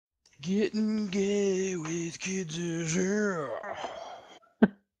Getting gay with kids is here.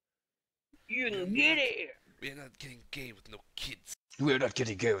 You can get it. We're not getting gay with no kids. We're not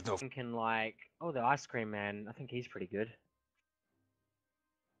getting gay with no. Can like, oh, the ice cream man. I think he's pretty good.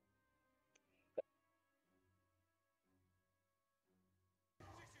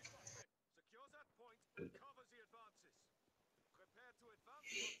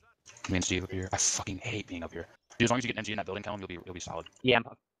 Me and Steve up here. I fucking hate being up here. Dude, as long as you get NG in that building, tell him you'll be solid. Yeah, I'm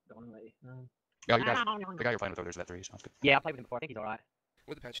going away. Yeah, you guys, the guy you're playing with over there is that 3, sounds good. Yeah, I played with him before. I think he's alright.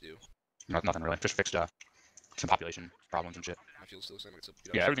 What'd the patch do? Nothing really. Just fixed some population problems and shit. My field's still the same. It's a,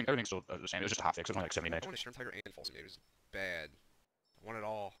 Yeah, everything's still the same. It was just a hot fix. It was only like 70 I megs. want a Sherm Tiger and False It was bad. I want it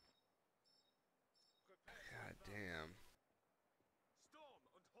all. God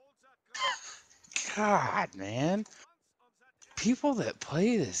damn. God, man. People that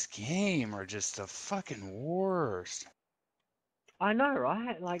play this game are just the fucking worst. I know,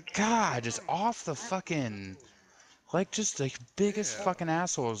 right? Like, God, just off the fucking, like, just the biggest fucking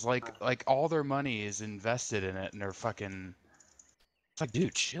assholes. Like all their money is invested in it, and they're fucking. It's like,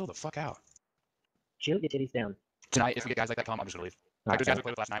 dude, chill the fuck out. chill your titties down. Tonight, if we get guys like that, tell them I'm just gonna leave. Like those guys we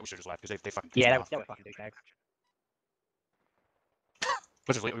played with last night, we should have just left because they fucking. Yeah, pissed they me were fucking douchebags.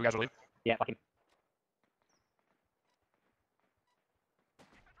 Let's just leave. You guys will leave. Yeah, fucking.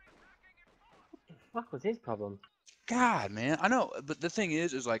 What the fuck was his problem? God, man, I know, but the thing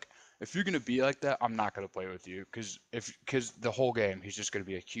is like, if you're gonna be like that, I'm not gonna play with you, because the whole game he's just gonna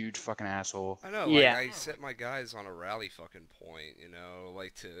be a huge fucking asshole. I know, Yeah. like, I set my guys on a rally fucking point, you know,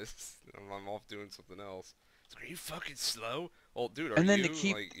 like to, I'm off doing something else. It's like, are you fucking slow? Well, dude, are And then you? to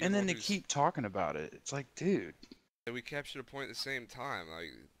keep, Like, and then to keep talking about it, it's like, dude. We captured a point at the same time.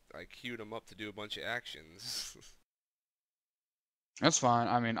 I queued him up to do a bunch of actions. That's fine.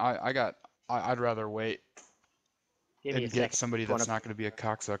 I mean, I'd rather wait Give me a and get second. somebody that's not gonna be a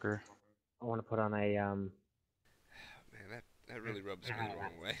cocksucker. I want to put on a Man, that really rubs me the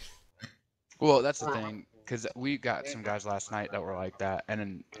wrong way. Well, that's the thing, because we got some guys last night that were like that, and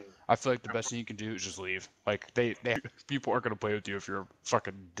then I feel like the best thing you can do is just leave. Like, people aren't gonna play with you if you're a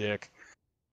fucking dick.